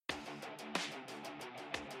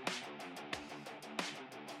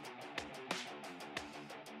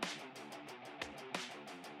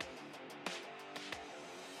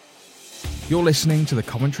You're listening to the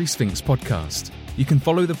Coventry Sphinx podcast. You can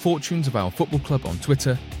follow the fortunes of our football club on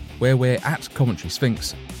Twitter, where we're at Coventry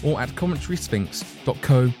Sphinx or at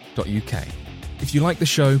coventrysphinx.co.uk. If you like the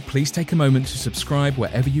show, please take a moment to subscribe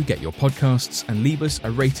wherever you get your podcasts and leave us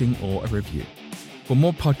a rating or a review. For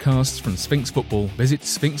more podcasts from Sphinx Football, visit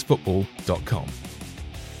sphinxfootball.com.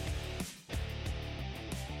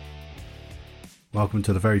 Welcome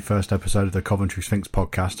to the very first episode of the Coventry Sphinx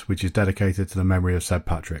podcast, which is dedicated to the memory of Seb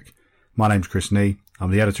Patrick. My name's Chris Nee.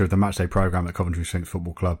 I'm the editor of the Matchday programme at Coventry Sphinx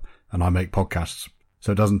Football Club, and I make podcasts,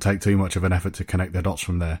 so it doesn't take too much of an effort to connect the dots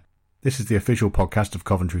from there. This is the official podcast of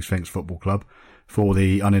Coventry Sphinx Football Club. For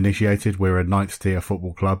the uninitiated, we're a 9th tier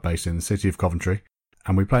football club based in the city of Coventry,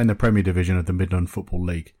 and we play in the Premier Division of the Midland Football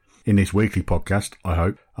League. In this weekly podcast, I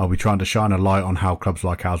hope, I'll be trying to shine a light on how clubs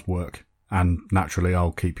like ours work, and naturally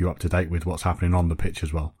I'll keep you up to date with what's happening on the pitch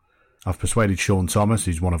as well. I've persuaded Shaun Thomas,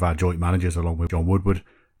 who's one of our joint managers along with John Woodward,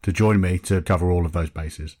 to join me to cover all of those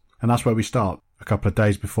bases. And that's where we start. A couple of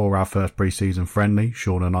days before our first pre-season friendly,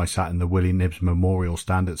 Shaun and I sat in the Willie Nibbs Memorial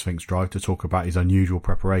stand at Sphinx Drive to talk about his unusual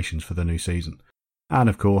preparations for the new season. And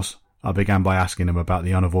of course, I began by asking him about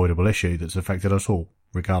the unavoidable issue that's affected us all,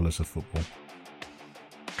 regardless of football.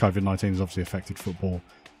 COVID-19 has obviously affected football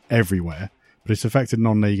everywhere, but it's affected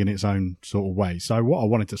non-league in its own sort of way. So what I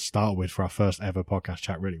wanted to start with for our first ever podcast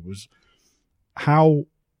chat really was, how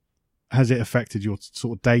has it affected your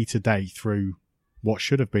sort of day-to-day through what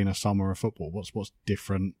should have been a summer of football? What's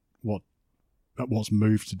different? What's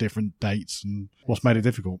moved to different dates, and what's made it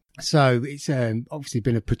difficult? So it's obviously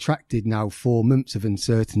been a protracted now 4 months of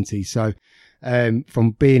uncertainty. So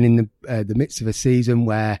from being in the midst of a season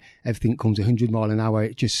where everything comes 100 mile an hour,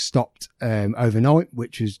 it just stopped overnight,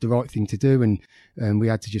 which was the right thing to do, and we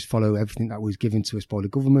had to just follow everything that was given to us by the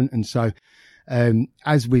government. And so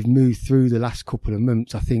as we've moved through the last couple of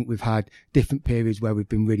months, I think we've had different periods where we've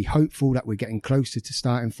been really hopeful that we're getting closer to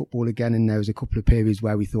starting football again, and there was a couple of periods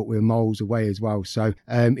where we thought we were miles away as well. So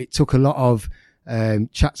it took a lot of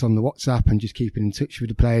chats on the WhatsApp and just keeping in touch with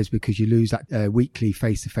the players, because you lose that weekly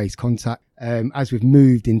face-to-face contact. As we've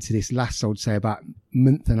moved into this last, I would say about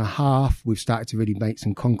month and a half, we've started to really make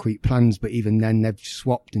some concrete plans, but even then they've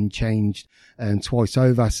swapped and changed twice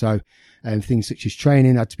over. So things such as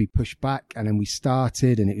training had to be pushed back, and then we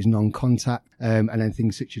started and it was non-contact. And then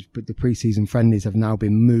things such as the pre-season friendlies have now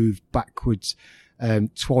been moved backwards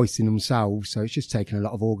twice in themselves. So it's just taken a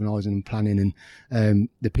lot of organising and planning, and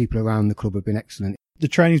the people around the club have been excellent. The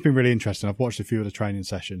training's been really interesting. I've watched a few of the training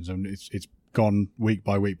sessions, and it's gone week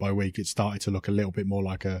by week by week. It's started to look a little bit more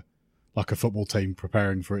like a football team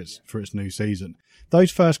preparing for its new season.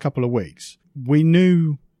 Those first couple of weeks, we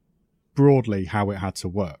knew broadly how it had to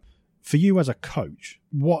work. For you as a coach,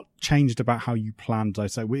 what changed about how you planned?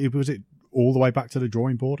 Was it all the way back to the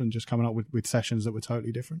drawing board and just coming up with sessions that were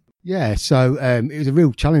totally different? Yeah, so it was a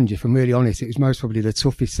real challenge, if I'm really honest. It was most probably the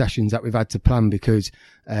toughest sessions that we've had to plan, because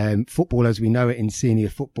football as we know it in senior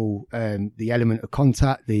football, the element of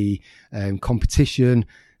contact, the competition,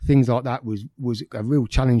 things like that was a real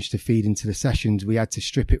challenge to feed into the sessions. We had to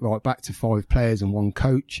strip it right back to 5 players and 1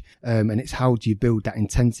 coach. And it's how do you build that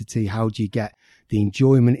intensity? How do you get the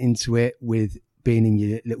enjoyment into it with being in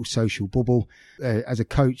your little social bubble? As a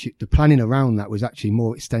coach, the planning around that was actually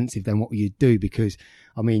more extensive than what you'd do, because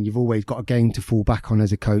I mean, you've always got a game to fall back on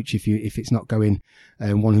as a coach. If it's not going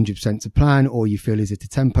 100% to plan, or you feel as if the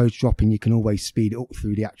tempo's dropping, you can always speed it up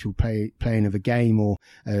through the actual playing of a game, or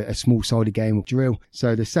a small-sided game or drill.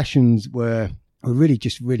 So the sessions were really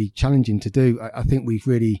challenging to do. I think we've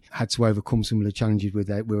really had to overcome some of the challenges with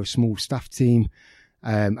it. We're a small staff team.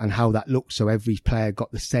 And how that looks. So every player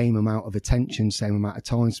got the same amount of attention, same amount of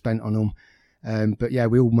time spent on them. But yeah,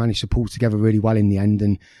 we all managed to pull together really well in the end,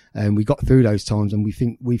 and we got through those times, and we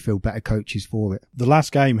feel better coaches for it. The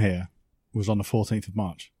last game here was on the 14th of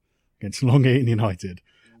March against Long Eaton United.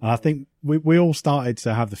 And I think we all started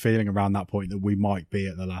to have the feeling around that point that we might be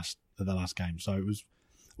at the last game. So it was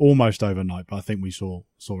almost overnight, but I think we saw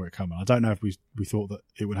it coming. I don't know if we thought that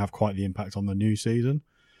it would have quite the impact on the new season.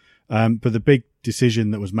 But the big decision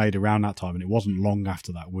that was made around that time, and it wasn't long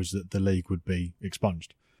after that, was that the league would be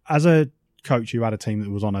expunged. As a coach who had a team that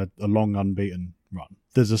was on a long unbeaten run,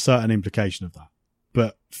 there's a certain implication of that.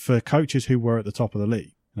 But for coaches who were at the top of the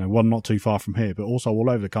league, one not too far from here, but also all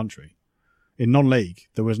over the country, in non-league,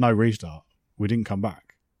 there was no restart. We didn't come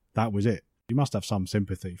back. That was it. You must have some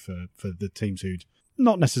sympathy for the teams who'd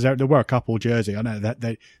not necessarily, there were a couple Jersey. I know that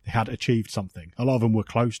they had achieved something. A lot of them were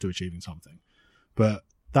close to achieving something, but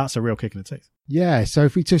that's a real kick in the teeth. Yeah. So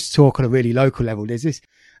if we just talk on a really local level, there's this,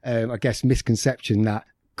 I guess, misconception that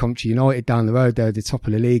Coventry United down the road, they're at the top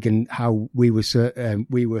of the league, and how we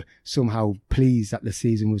were somehow pleased that the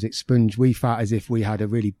season was expunged. We felt as if we had a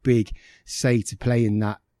really big say to play in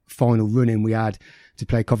that final run-in. We had to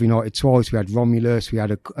play Coventry United twice, we had Romulus, we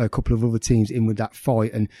had a couple of other teams in with that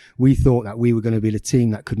fight, and we thought that we were going to be the team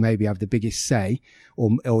that could maybe have the biggest say,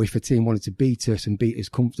 or if a team wanted to beat us and beat us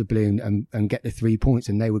comfortably and get the 3 points,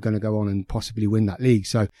 and they were going to go on and possibly win that league.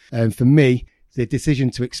 So for me, the decision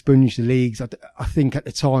to expunge the leagues, I think at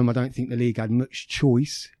the time, I don't think the league had much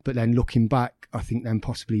choice. But then looking back, I think then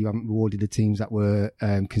possibly you haven't rewarded the teams that were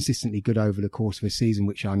consistently good over the course of a season,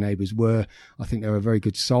 which our neighbours were. I think they're a very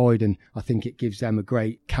good side, and I think it gives them a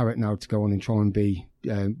great carrot now to go on and try and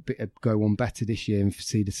go on better this year and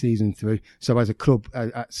see the season through. So as a club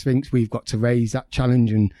at Sphinx, we've got to raise that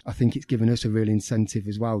challenge, and I think it's given us a real incentive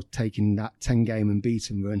as well, taking that 10-game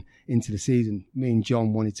unbeaten run into the season. Me and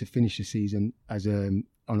John wanted to finish the season as on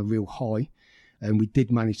a real high, and we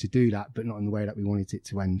did manage to do that, but not in the way that we wanted it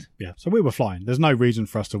to end. Yeah, so we were flying. There's no reason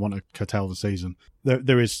for us to want to curtail the season.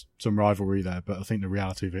 There is some rivalry there, but I think the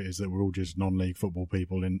reality of it is that we're all just non-league football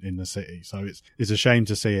people in the city. So it's a shame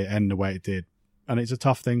to see it end the way it did. And it's a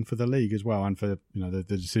tough thing for the league as well, and for the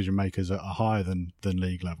decision makers that are higher than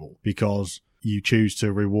league level, because you choose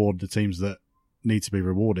to reward the teams that need to be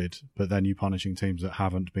rewarded, but then you punishing teams that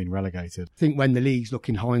haven't been relegated. I think when the leagues look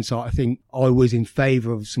in hindsight, I think I was in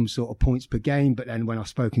favour of some sort of points per game, but then when I've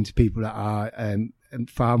spoken to people that are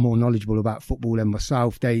far more knowledgeable about football than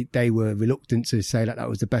myself, they were reluctant to say that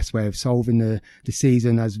was the best way of solving the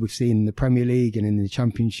season. As we've seen in the Premier League and in the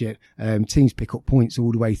Championship, teams pick up points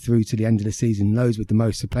all the way through to the end of the season. Those with the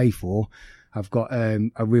most to play for have got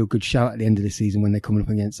a real good shout at the end of the season when they're coming up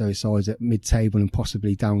against those sides at mid-table and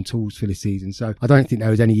possibly down tools for the season. So I don't think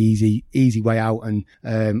there was any easy way out. And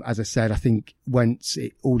as I said, I think once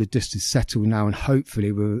all the dust is settled now, and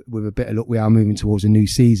hopefully with a bit of luck we are moving towards a new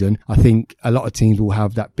season, I think a lot of teams will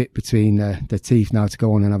have that bit between their teeth now to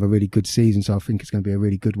go on and have a really good season. So I think it's going to be a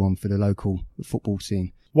really good one for the local football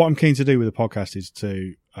scene. What I'm keen to do with the podcast is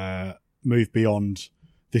to move beyond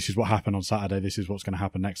this is what happened on Saturday, this is what's going to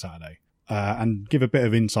happen next Saturday. And give a bit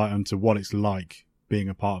of insight into what it's like being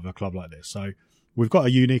a part of a club like this. So we've got a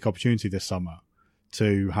unique opportunity this summer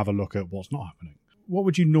to have a look at what's not happening. What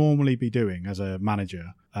would you normally be doing as a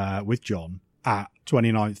manager with John at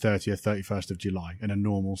 29th, 30th, 31st of July in a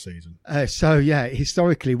normal season?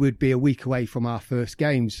 Historically we'd be a week away from our first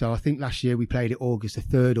game. So I think last year we played it August the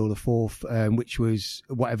 3rd or the 4th, which was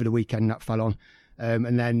whatever the weekend that fell on.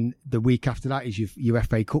 And then the week after that is your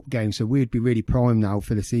FA Cup game. So we'd be really primed now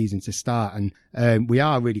for the season to start. And we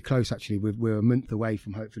are really close, actually. We're a month away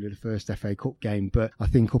from hopefully the first FA Cup game. But I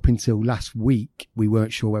think up until last week, we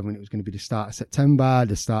weren't sure whether it was going to be the start of September,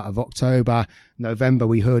 the start of October, November.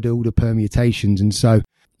 We heard all the permutations. And so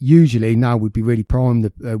usually now we'd be really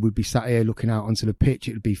primed. We'd be sat here looking out onto the pitch.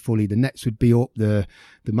 It would be fully. The nets would be up. The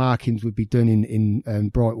markings would be done in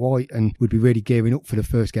bright white, and we'd be really gearing up for the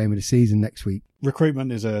first game of the season next week.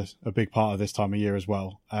 Recruitment is a big part of this time of year as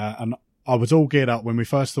well. And I was all geared up when we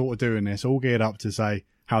first thought of doing this, all geared up to say,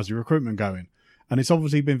 how's your recruitment going? And it's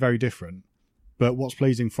obviously been very different. But what's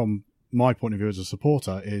pleasing from my point of view as a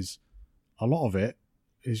supporter is a lot of it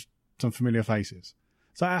is some familiar faces.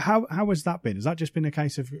 So how has that been? Has that just been a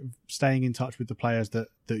case of staying in touch with the players that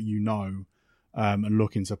you know, and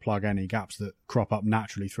looking to plug any gaps that crop up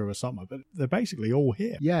naturally through a summer? But they're basically all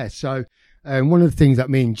here. Yeah, so one of the things that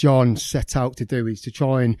me and John set out to do is to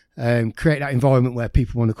try and create that environment where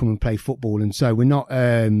people want to come and play football. And so we're not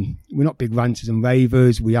big ranters and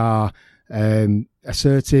ravers. We are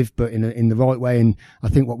assertive, but in the right way. And I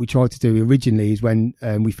think what we tried to do originally is when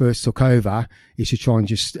we first took over is to try and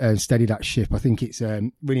just steady that ship. I think it's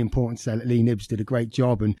really important to say that Lee Nibbs did a great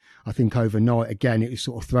job, and I think overnight again it was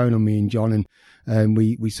sort of thrown on me and John, and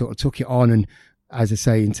we sort of took it on. And as I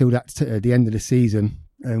say, until the end of the season,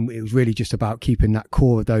 it was really just about keeping that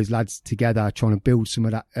core of those lads together, trying to build some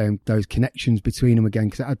of that those connections between them again,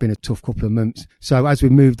 because it had been a tough couple of months. So as we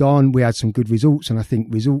moved on, we had some good results, and I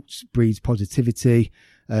think results breeds positivity,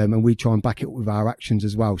 and we try and back it up with our actions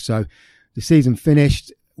as well. So the season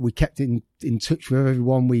finished. We kept in touch with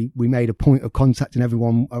everyone. We made a point of contacting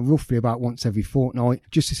everyone roughly about once every fortnight,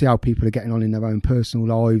 just to see how people are getting on in their own personal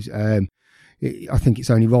lives. I think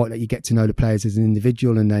it's only right that you get to know the players as an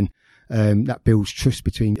individual, and then that builds trust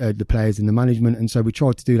between the players and the management. And so we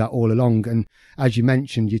tried to do that all along. And as you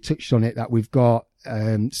mentioned, you touched on it, that we've got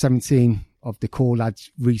 17 of the core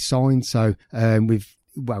lads re-signed. So it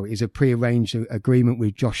was a pre-arranged agreement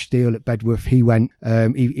with Josh Steele at Bedworth. He went,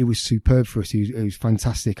 he was superb for us. He was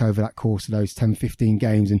fantastic over that course of those 10, 15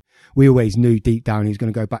 games. And we always knew deep down he was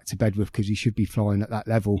going to go back to Bedworth because he should be flying at that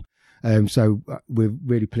level. So we're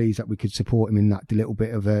really pleased that we could support him in that little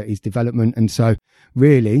bit of his development. And so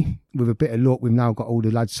really, with a bit of luck, we've now got all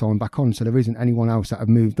the lads signed back on. So there isn't anyone else that have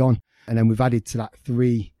moved on. And then we've added to that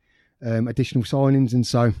 3 additional signings. And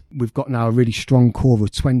so we've got now a really strong core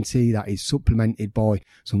of 20 that is supplemented by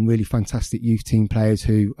some really fantastic youth team players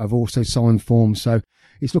who have also signed forms. So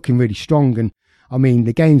it's looking really strong. And I mean,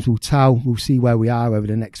 the games will tell. We'll see where we are over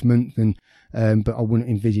the next month. And but I wouldn't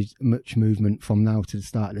envisage much movement from now to the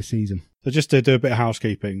start of the season. So just to do a bit of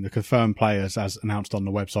housekeeping, the confirmed players, as announced on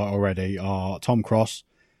the website already, are Tom Cross,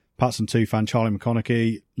 Patson Tufan, Charlie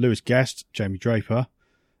McConaughey, Lewis Guest, Jamie Draper,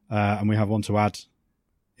 and we have one to add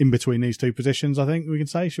in between these 2 positions, I think we can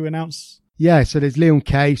say. Should we announce? Yeah, so there's Liam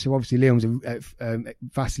Kay. So obviously Liam's a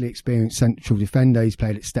vastly experienced central defender. He's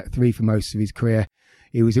played at step 3 for most of his career.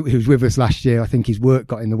 He was with us last year. I think his work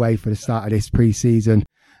got in the way for the start of this pre-season.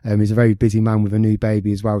 He's a very busy man with a new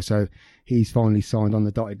baby as well. So he's finally signed on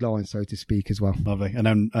the dotted line, so to speak, as well. Lovely. And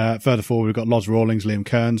then further forward, we've got Loz Rawlings, Liam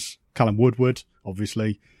Kearns, Callum Woodward,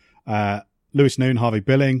 obviously, Lewis Noon, Harvey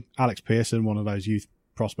Billing, Alex Pearson, one of those youth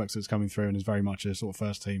prospects that's coming through and is very much a sort of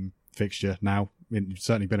first team fixture now. He's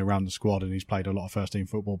certainly been around the squad and he's played a lot of first team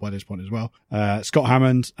football by this point as well. Scott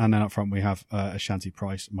Hammond, and then up front we have Ashanti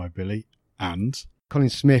Price, Mo Billy, and Colin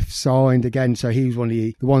Smith signed again, so he was one of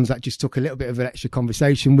the ones that just took a little bit of an extra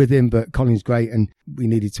conversation with him, but Colin's great and we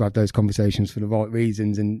needed to have those conversations for the right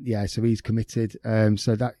reasons, and yeah, so he's committed.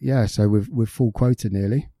 So we're full quoted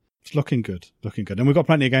nearly. It's looking good. And we've got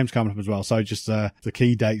plenty of games coming up as well. So just the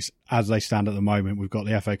key dates as they stand at the moment, we've got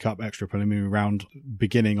the FA Cup extra preliminary round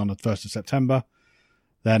beginning on the 1st of September.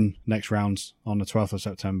 Then next rounds on the 12th of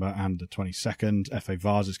September and the 22nd. FA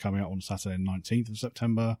Vars is coming up on Saturday the 19th of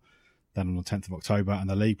September. Then on the 10th of October. And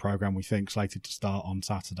the league programme, we think, slated to start on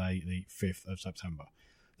Saturday the 5th of September.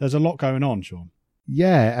 There's a lot going on, Shaun.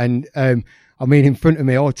 Yeah, and I mean, in front of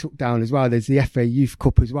me, I took down as well, there's the FA Youth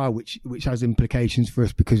Cup as well, which has implications for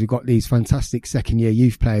us because we've got these fantastic second-year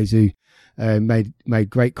youth players who made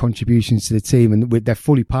great contributions to the team, and they're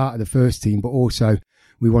fully part of the first team, but also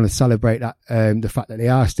we want to celebrate that the fact that they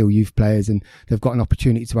are still youth players and they've got an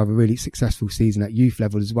opportunity to have a really successful season at youth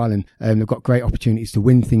level as well, and they've got great opportunities to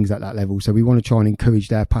win things at that level. So we want to try and encourage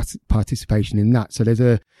their participation in that. So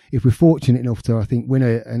if we're fortunate enough to, I think, win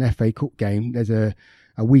an FA Cup game, there's a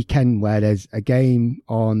weekend where there's a game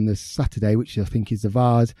on the Saturday, which I think is the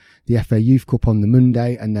Vars, the FA Youth Cup on the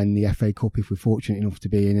Monday, and then the FA Cup, if we're fortunate enough to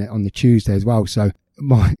be in it, on the Tuesday as well. So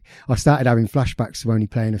I started having flashbacks of only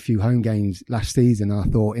playing a few home games last season. I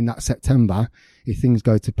thought in that September, if things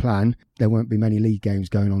go to plan, there won't be many league games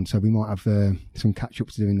going on. So we might have some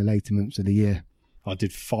catch-ups to do in the later months of the year. I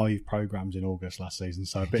did 5 programmes in August last season,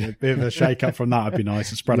 so a bit of a shake-up from that would be nice,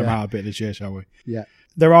 and spread them out a bit this year, shall we? Yeah.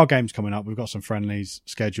 There are games coming up. We've got some friendlies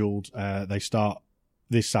scheduled. They start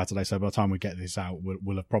this Saturday, so by the time we get this out,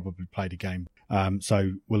 we'll have probably played a game.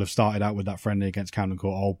 So we'll have started out with that friendly against Camden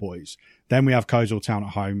Court Old Boys. Then we have Coleshill Town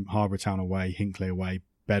at home, Harbour Town away, Hinckley away,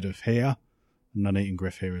 Bedworth here, and Nuneaton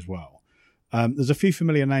Griff here as well. There's a few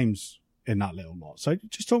familiar names in that little lot. So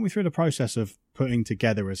just talk me through the process of putting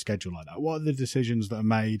together a schedule like that. What are the decisions that are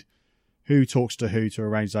made? Who talks to who to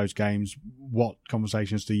arrange those games? What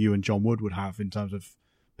conversations do you and John Woodward have in terms of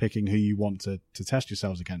picking who you want to test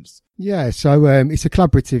yourselves against? Yeah, so it's a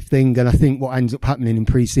collaborative thing, and I think what ends up happening in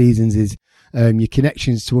pre-seasons is your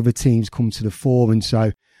connections to other teams come to the fore, and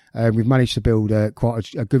so we've managed to build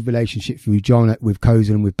quite a good relationship through John with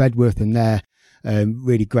Coleshill and with Bedworth, and they're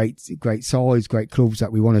really great sides, great clubs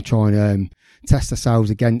that we want to try and test ourselves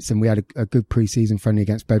against. And we had a good pre-season friendly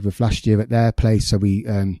against Bedworth last year at their place, so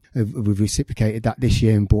we've reciprocated that this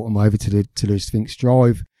year and brought them over to the Sphinx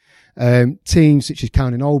Drive. Teams such as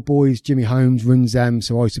Camden Old Boys, Jimmy Holmes runs them,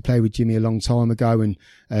 so I used to play with Jimmy a long time ago, and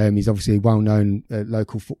he's obviously a well-known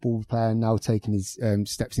local football player, now taking his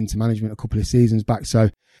steps into management a couple of seasons back. So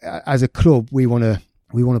as a club, we want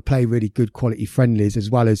to play really good quality friendlies as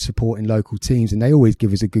well as supporting local teams, and they always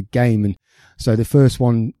give us a good game. And so the first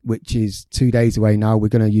one, which is 2 days away now, we're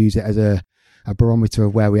going to use it as a barometer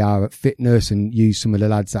of where we are at fitness, and use some of the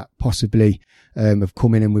lads that possibly have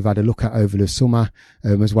come in and we've had a look at over the summer,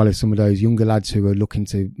 as well as some of those younger lads who are looking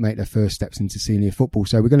to make their first steps into senior football.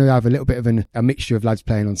 So we're going to have a little bit of a mixture of lads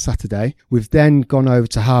playing on Saturday. We've then gone over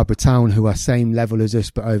to Harbour Town, who are same level as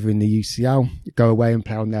us but over in the UCL, go away and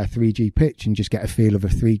play on their 3G pitch and just get a feel of a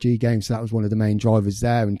 3G game. So that was one of the main drivers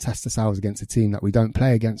there, and test ourselves against a team that we don't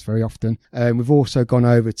play against very often. We've also gone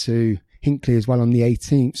over to Hinckley as well on the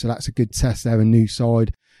 18th, so that's a good test. They're a new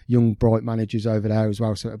side. young, bright managers over there as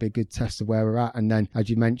well. So it'll be a good test of where we're at. And then, as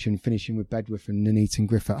you mentioned, finishing with Bedworth and Nuneaton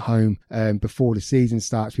Griff at home before the season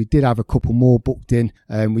starts. We did have a couple more booked in.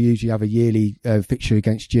 We usually have a yearly fixture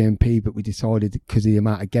against GMP, but we decided because of the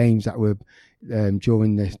amount of games that were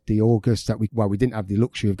during the August that we didn't have the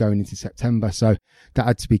luxury of going into September, so that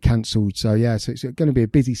had to be cancelled. So yeah, so it's going to be a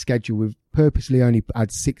busy schedule. We've purposely only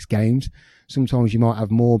had 6 games. Sometimes you might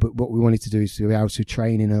have more, but what we wanted to do is to be able to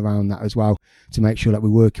train in around that as well, to make sure that we're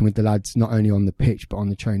working with the lads not only on the pitch but on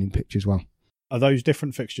the training pitch as well. Are those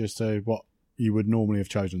different fixtures to what you would normally have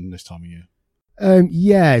chosen this time of year?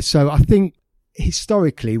 Yeah, so I think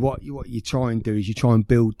historically what you try and do is you try and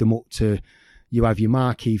build them up to, you have your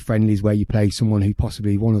marquee friendlies where you play someone who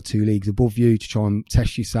possibly 1 or 2 leagues above you to try and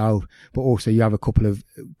test yourself, but also you have a couple of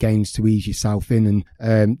games to ease yourself in.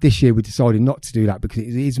 And this year we decided not to do that because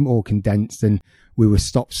it is more condensed and we were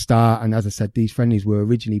stop-start. And as I said, these friendlies were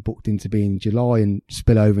originally booked into being July and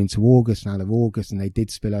spill over into August. Now they're August and they did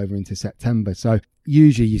spill over into September. So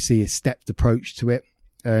usually you see a stepped approach to it.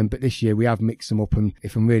 But this year we have mixed them up, and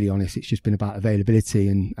if I'm really honest, it's just been about availability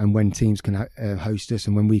and when teams can host us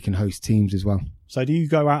and when we can host teams as well. So do you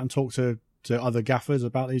go out and talk to other gaffers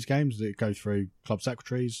about these games? Does it go through club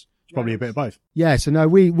secretaries? It's probably a bit of both. Yeah, so no,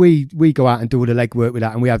 we go out and do all the legwork with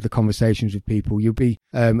that, and we have the conversations with people. You'll be,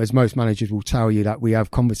 as most managers will tell you, that we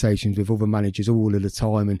have conversations with other managers all of the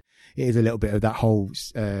time, and it is a little bit of that whole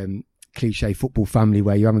cliche football family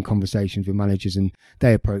where you're having conversations with managers and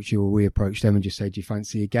they approach you or we approach them and just say, do you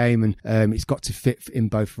fancy a game? And it's got to fit in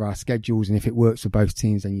both of our schedules, and if it works for both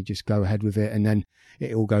teams then you just go ahead with it, and then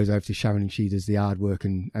it all goes over to Sharon and she does the hard work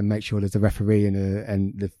and make sure there's a referee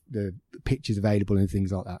and the pitches available and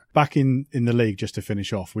things like that. Back in the league, just to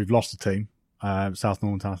finish off, we've lost a team. South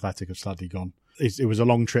Normanton Athletic have sadly gone. It was a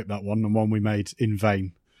long trip, that one, and one we made in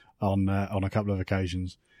vain on a couple of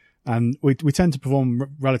occasions. And we tend to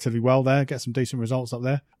perform relatively well there, get some decent results up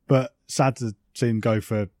there. But sad to see them go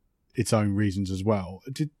for its own reasons as well.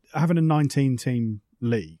 Having a 19-team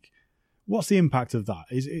league, what's the impact of that?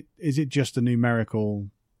 Is it just a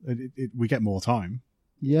numerical? We get more time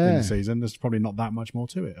in the season. There's probably not that much more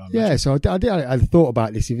to it. Yeah, so I thought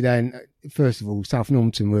about this the other day. And first of all, South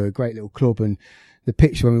Normanton were a great little club, and the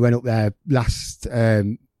pitch when we went up there last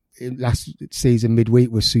season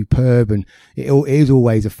midweek was superb, and it is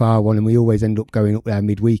always a far one, and we always end up going up there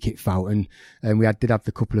midweek, it felt, and we did have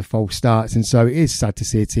the couple of false starts, and so it is sad to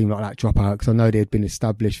see a team like that drop out, because I know they had been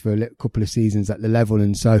established for a couple of seasons at the level,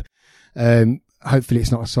 and so hopefully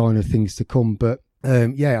it's not a sign of things to come. But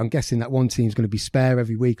I'm guessing that one team's going to be spare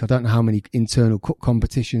every week. I don't know how many internal cup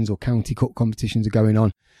competitions or county cup competitions are going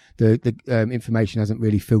on. The information hasn't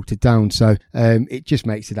really filtered down, so it just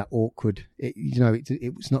makes it that awkward.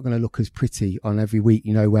 It's not going to look as pretty on every week,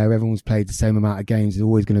 where everyone's played the same amount of games. There's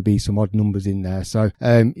always going to be some odd numbers in there. So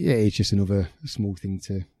it's just another small thing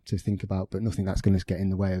to think about, but nothing that's going to get in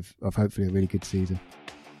the way of hopefully a really good season.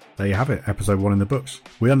 There you have it, episode 1 in the books.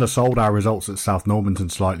 We undersold our results at South Normanton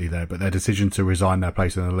slightly there, but their decision to resign their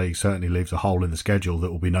place in the league certainly leaves a hole in the schedule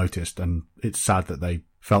that will be noticed, and it's sad that they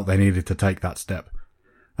felt they needed to take that step.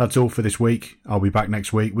 That's all for this week. I'll be back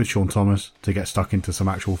next week with Shaun Thomas to get stuck into some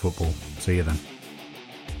actual football. See you then.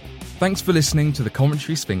 Thanks for listening to the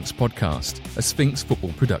Coventry Sphinx podcast, a Sphinx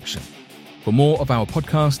Football production. For more of our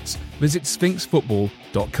podcasts, visit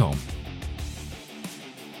sphinxfootball.com.